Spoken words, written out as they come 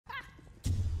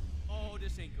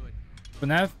ain't good.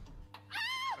 FNAF?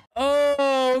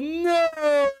 Oh no!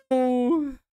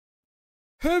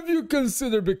 Have you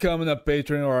considered becoming a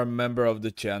patron or a member of the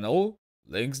channel?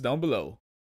 Links down below.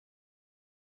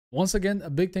 Once again, a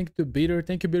big thank you to Beater.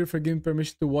 Thank you, Beater, for giving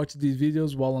permission to watch these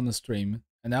videos while on the stream.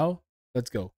 And now, let's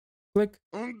go. Click.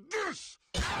 On this!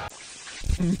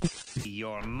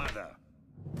 Your mother.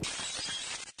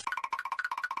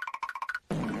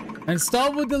 And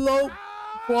stop with the low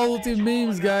quality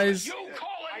memes, guys.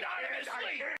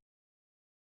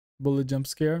 Bullet jump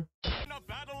scare.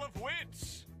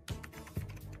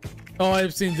 Oh,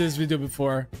 I've seen this video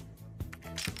before.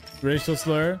 Racial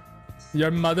slur.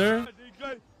 Your mother.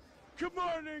 Good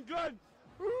morning, Glenn.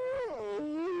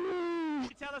 You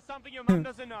tell us something your mom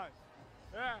doesn't know.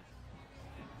 Yeah.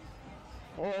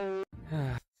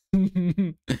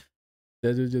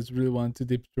 That dude just really want to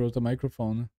deep throat the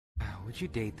microphone. Would you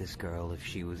date this girl if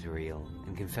she was real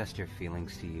and confessed her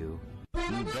feelings to you?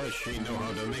 Does she know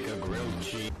how to make a grilled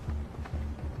cheese?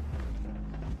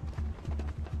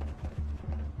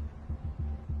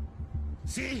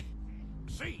 See?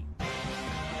 See?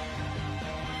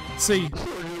 See.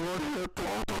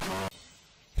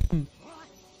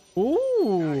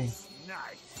 Ooh.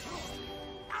 Nice.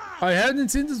 I hadn't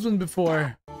seen this one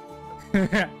before.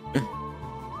 I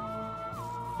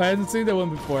hadn't seen that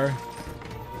one before.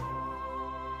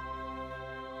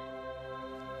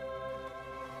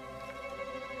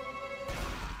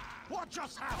 Watch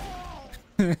us out.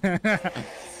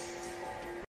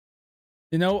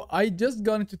 You know, I just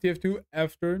got into TF2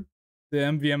 after the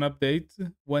MVM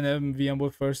update, when MVM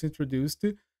was first introduced.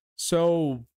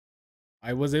 So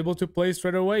I was able to play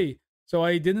straight away. So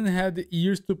I didn't have the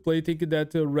ears to play thinking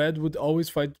that red would always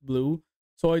fight blue.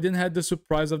 So I didn't have the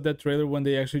surprise of that trailer when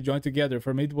they actually joined together.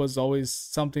 For me, it was always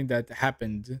something that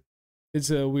happened. It's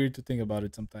weird to think about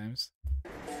it sometimes.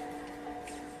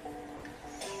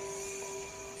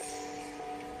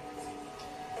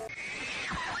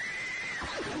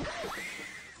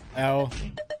 Ow.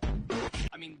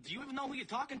 I mean, do you even know who you're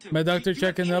talking to? My doctor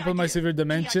checking up on my severe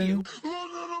dementia.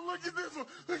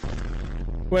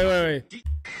 Wait.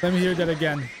 Let me hear that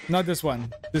again. Not this one.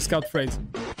 This scout phrase.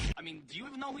 I mean, do you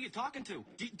even know who you're talking to?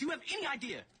 Do you have any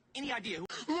idea? Any idea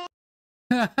who?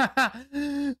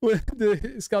 The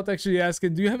scout actually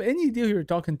asking, do you have any idea who you're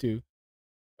talking to?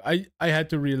 I had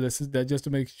to re-listen that just to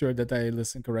make sure that I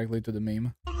listened correctly to the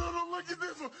meme.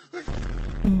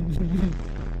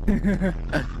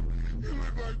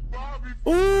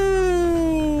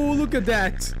 Ooh, look at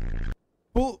that.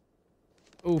 Oh,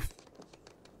 oof.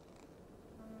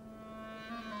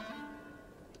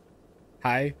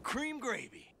 Hi. Cream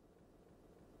gravy.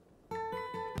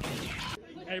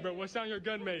 Hey, bro, what sound your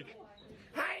gun make?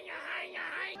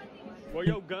 What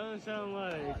your gun sound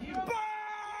like?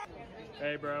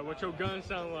 Hey, bro, what your gun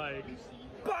sound like?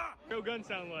 What your gun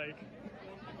sound like?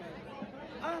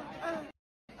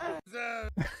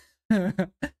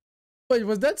 Wait,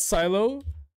 was that Silo?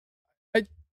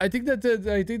 I think that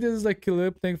I think this is like a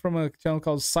lip thing from a channel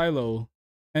called Silo,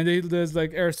 and he does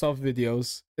like airsoft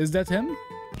videos. Is that him?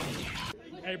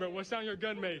 Hey, bro, what sound your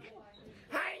gun make?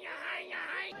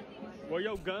 What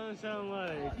your gun sound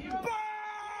like?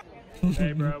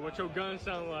 Hey, bro, what your gun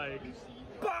sound like?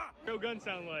 What your gun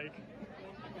sound like?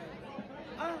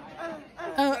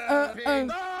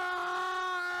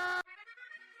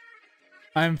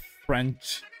 I'm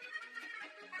French.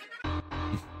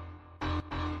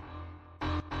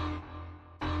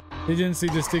 You didn't see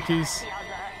the stickies?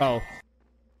 Oh.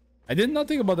 I did not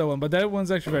think about that one, but that one's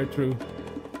actually very true.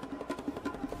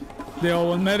 They all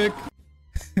want medic.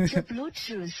 The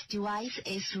Bluetooth device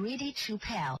is ready to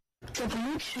pair. The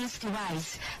Bluetooth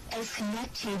device is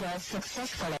connected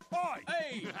successfully.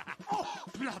 Hey! Oh,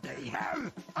 bloody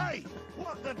hell! Hey!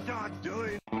 What the dog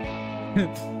doing?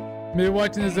 Me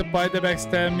watching as a guy that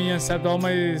backstabbed me and said all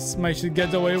my shit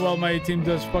gets away while my team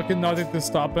does fucking nothing to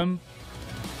stop him.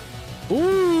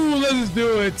 Ooh, let's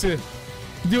do it.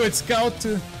 Do it, Scout.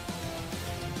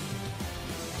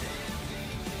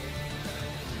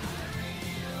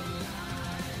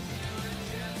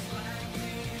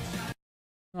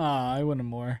 Ah, I wanted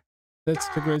more. That's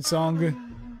a great song.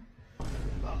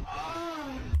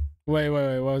 Wait,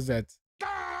 what was that?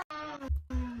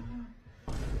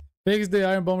 Fix the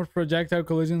Iron Bomber's projectile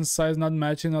collision size not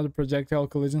matching other projectile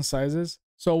collision sizes.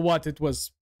 So what, it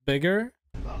was bigger?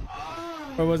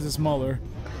 Or was it smaller?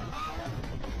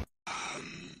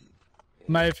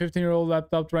 My 15-year-old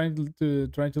laptop trying to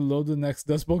load the next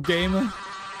Dust Bowl game.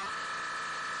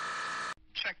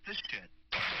 Check this shit.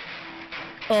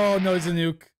 Oh no, it's a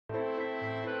nuke.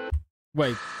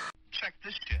 Wait. Check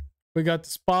this shit. We got the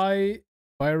Spy,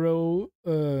 Pyro,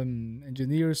 and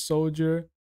engineer, soldier,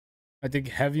 I think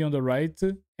heavy on the right,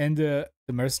 and the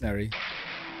mercenary.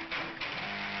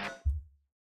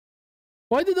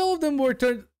 Why did all of them were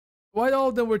turned? Why all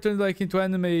of them were turned like into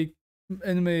anime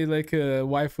like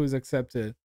waifus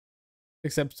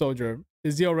except soldier?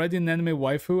 Is he already an anime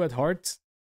waifu at heart?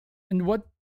 And what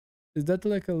is that,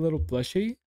 like a little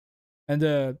plushie? And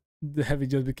the heavy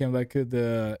just became like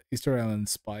the Easter Island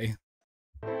spy.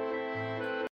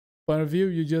 Point of view,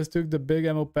 you just took the big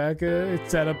ammo pack.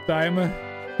 It's setup time.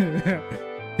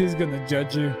 He's gonna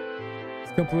judge you.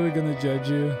 He's completely gonna judge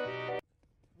you.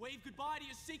 Wave goodbye to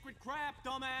your secret crap,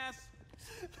 dumbass.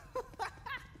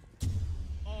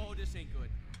 Oh, this ain't good.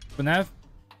 FNAF?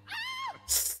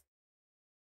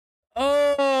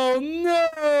 Oh no!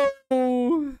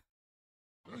 Oh,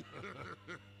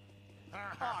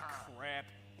 crap.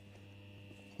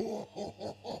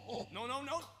 No, no,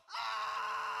 no.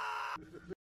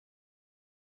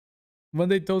 When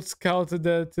they told Scout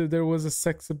that there was a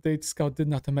sex update, Scout did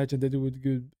not imagine that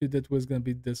that was gonna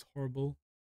be this horrible.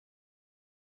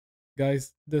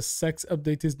 Guys, the sex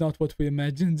update is not what we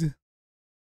imagined.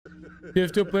 You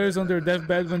have two players on their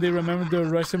deathbed when they remember the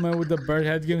Russian man with the bird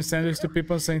head giving sandwich to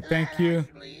people saying thank you.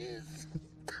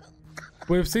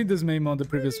 We've seen this meme on the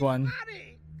previous one.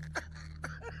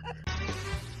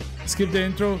 Skip the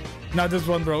intro? Not this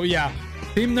one, bro. Yeah.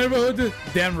 Team Neighborhood?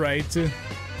 Damn right.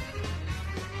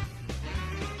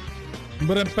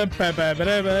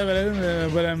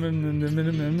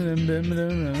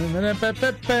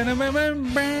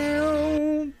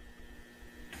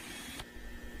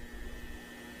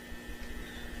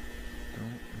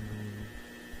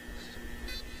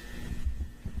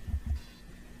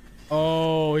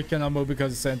 Oh, he cannot move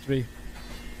because of sentry.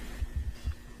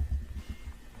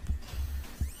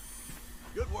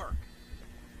 Good work.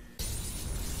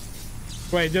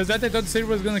 Wait, just that I thought the sentry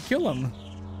was gonna kill him.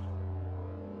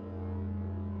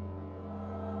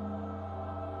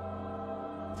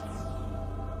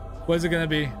 What's it gonna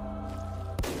be?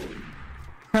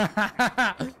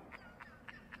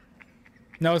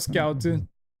 No Scout.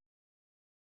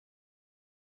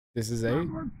 This is A.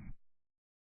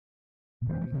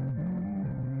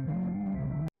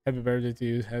 Happy birthday to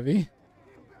you, Heavy.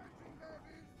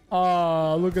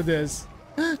 Oh, look at this.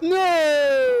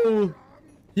 No!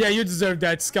 Yeah, you deserve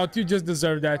that, Scout. You just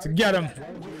deserve that. Get him.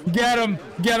 Get him.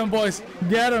 Get him, boys.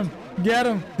 Get him. Get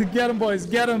him. Get him, boys.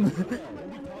 Get him.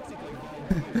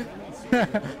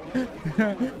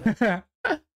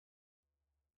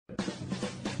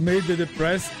 Made the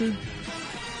depressed. Oh, yeah.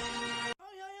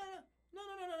 No.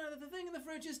 The thing in the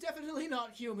fridge is definitely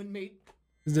not human meat.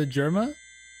 Is it German?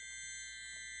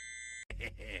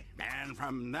 And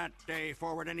from that day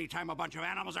forward, anytime a bunch of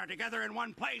animals are together in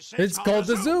one place, It's called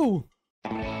the zoo.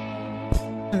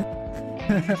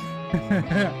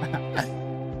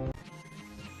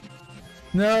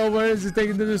 No, where is he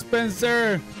taking the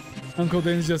dispenser? Uncle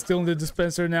Dan's just stealing the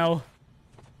dispenser now.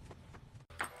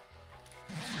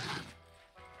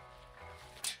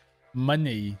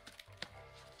 Money.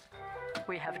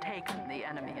 We have taken the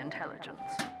enemy intelligence.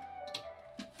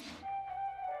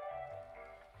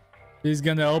 He's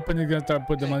gonna open, he's gonna start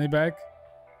put the money back.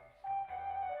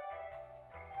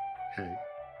 Hey.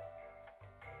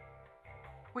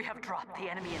 We have dropped the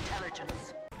enemy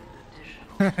intelligence.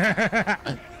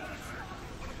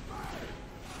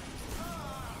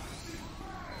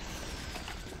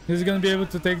 He's gonna be able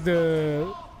to take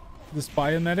the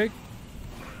spy and medic.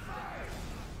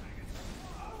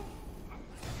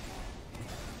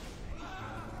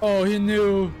 Oh, he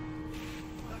knew.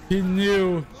 He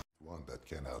knew. One that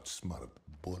can outsmart a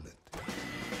bullet.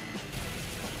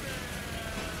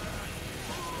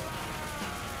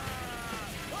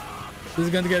 He's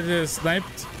gonna get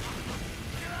sniped.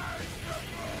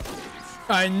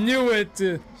 I knew it.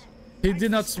 He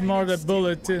did not smart a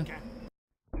bullet.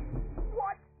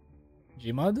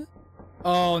 Gmod?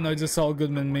 Oh no, it's a Saul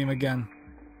Goodman meme again.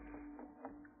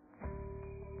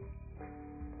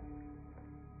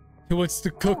 He wants to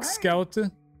cook, Scout.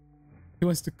 He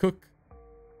wants to cook.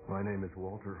 My name is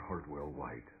Walter Hartwell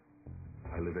White.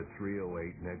 I live at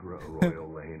 308 Negra Arroyo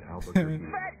Lane,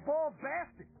 Albuquerque. Fat bald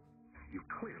bastard! You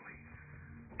clearly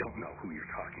don't know who you're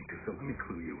talking to, so let me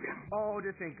clue you in. Oh,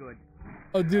 this ain't good.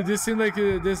 Oh dude, this seemed like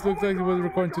this looked like it was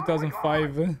recorded in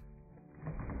 2005.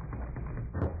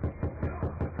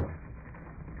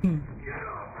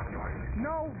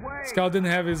 No way! Scout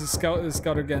didn't have his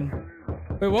scout again.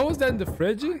 Wait, what was that in the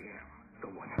fridge?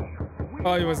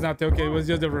 Oh, it was not. Okay, it was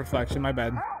just a reflection. My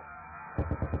bad.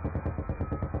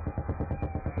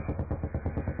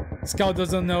 Scout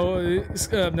doesn't know.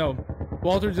 No,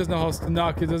 Walter doesn't know how to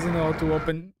knock. He doesn't know how to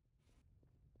open.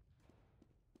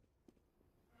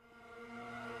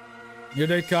 Here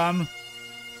they come.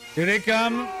 Here they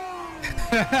come.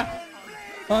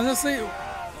 Honestly,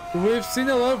 we've seen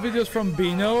a lot of videos from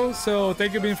Bino, so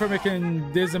thank you, Bean, for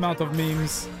making this amount of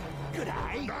memes. Good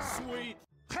eye. Sweet.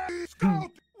 Hey,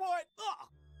 Scout. What?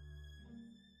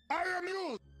 I am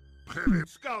you. Hey,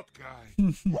 Scout guy.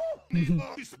 Need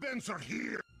a dispenser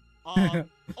here.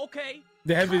 Okay.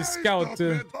 The heavy scout.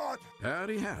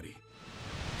 Howdy, howdy.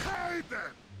 Hey then.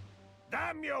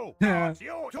 Damn you. Not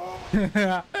you too.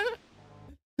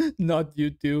 Not you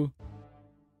too.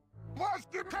 What's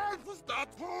the purpose that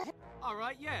for? All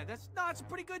right, yeah, that's a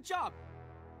pretty good job.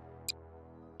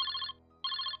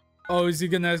 Oh, is he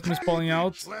gonna ask me spelling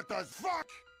out? Let us fuck.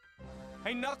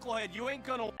 Hey, knucklehead, you ain't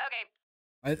gonna.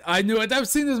 Okay. I knew it. I've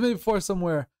seen this meme before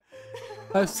somewhere.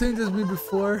 I've seen this meme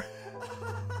before.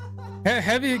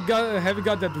 Have you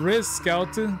got that wrist,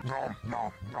 Scout? No,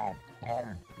 no, no, no,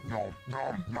 no,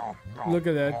 no, no. Look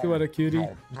at that. What a cutie.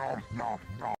 No, no.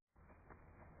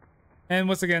 And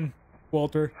once again,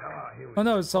 Walter. Oh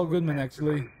no, it's Saul Goodman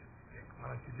actually. Why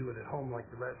don't you do it at home like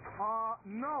the rest?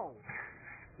 No.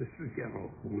 This is getting a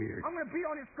little weird. I'm gonna beat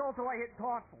on his skull till I hit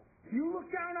tonsils. You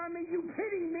look down on me, you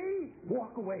pity me?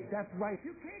 Walk away, that's right.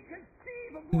 You can't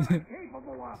conceive of what I'm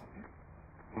capable of.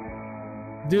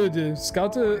 Dude,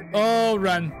 Scout. Oh,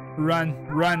 run.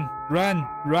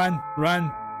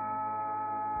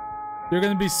 You're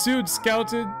gonna be sued,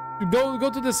 Scout. Go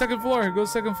to the second floor. Go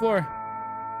second floor.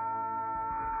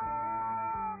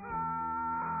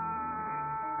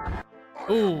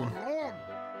 Ooh.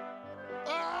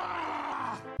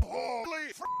 Holy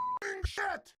f***ing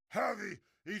shit! Heavy,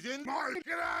 he's in my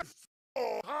glass.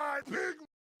 Oh, hi, pig.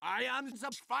 I am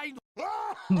the fine.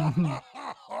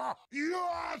 You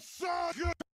are so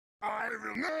good. I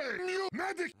will name you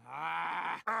medic.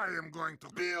 I am going to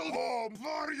build home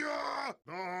for you.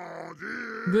 Oh,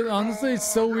 dear. Dude, honestly, it's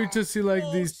so weird to see like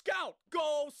these. Scout!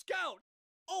 Go, Scout!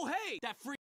 Oh, hey, that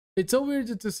free. It's so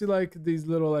weird to see like these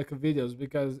little like videos,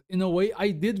 because in a way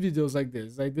I did videos like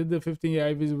this. I did the 15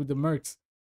 AI videos with the mercs,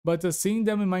 but seeing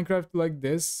them in Minecraft like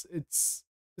this, it's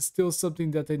still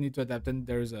something that I need to adapt. And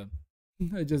there's a,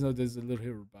 I just know there's a little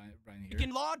hero Brian here.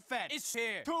 Freaking Lord Fed is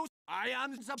here. I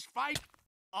am the fight.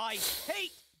 I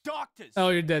hate doctors. Oh,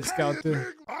 you're dead, Scout. I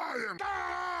am.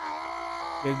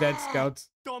 You're dead, Scout.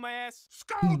 Dumbass.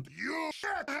 Scout, you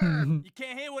shit. You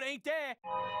can't hear what ain't there.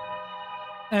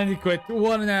 And he quit.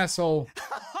 What an asshole.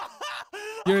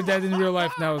 You're dead in real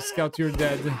life now, Scout. You're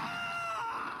dead.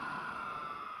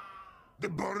 The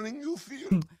burning you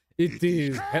feel. It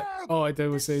is. Oh, I thought it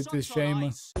would say it is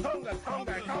shame.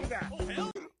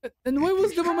 And why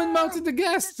was the woman mounting the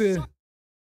gas?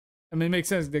 I mean, it makes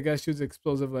sense. The guy shoots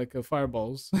explosive like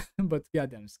fireballs. But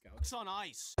goddamn, Scout. It's on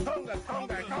ice. Calm down.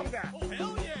 Oh,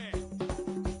 hell yeah.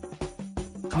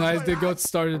 Nice, the goat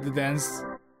started the dance.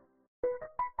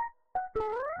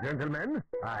 Gentlemen,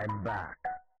 I'm back.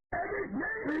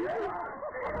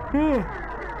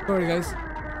 Sorry, guys.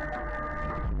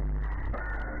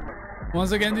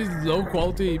 Once again, these low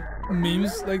quality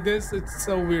memes like this, it's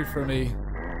so weird for me.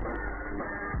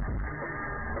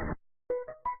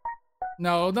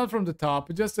 No, not from the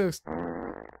top. Just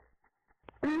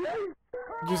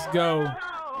go.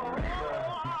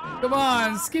 Come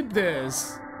on, skip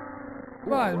this.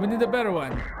 Come on, we need a better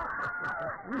one.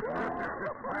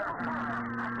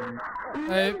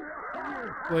 Hey,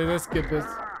 wait, let's skip this.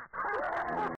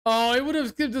 Oh, I would have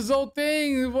skipped this whole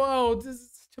thing. Wow, this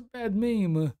is such a bad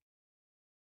meme.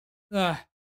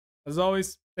 As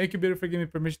always, thank you, Beater, for giving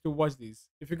me permission to watch these.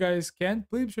 If you guys can,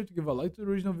 please be sure to give a like to the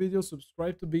original video,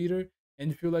 subscribe to Beater,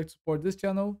 and if you'd like to support this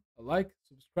channel, a like,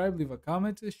 subscribe, leave a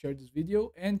comment, share this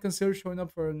video, and consider showing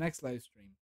up for our next live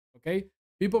stream. Okay?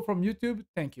 People from YouTube,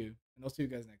 thank you, and I'll see you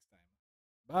guys next time.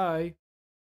 Bye!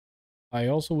 I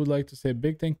also would like to say a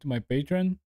big thank you to my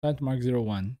patron,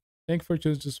 Plantmark01. Thank you for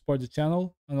choosing to support the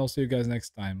channel, and I'll see you guys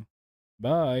next time.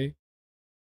 Bye!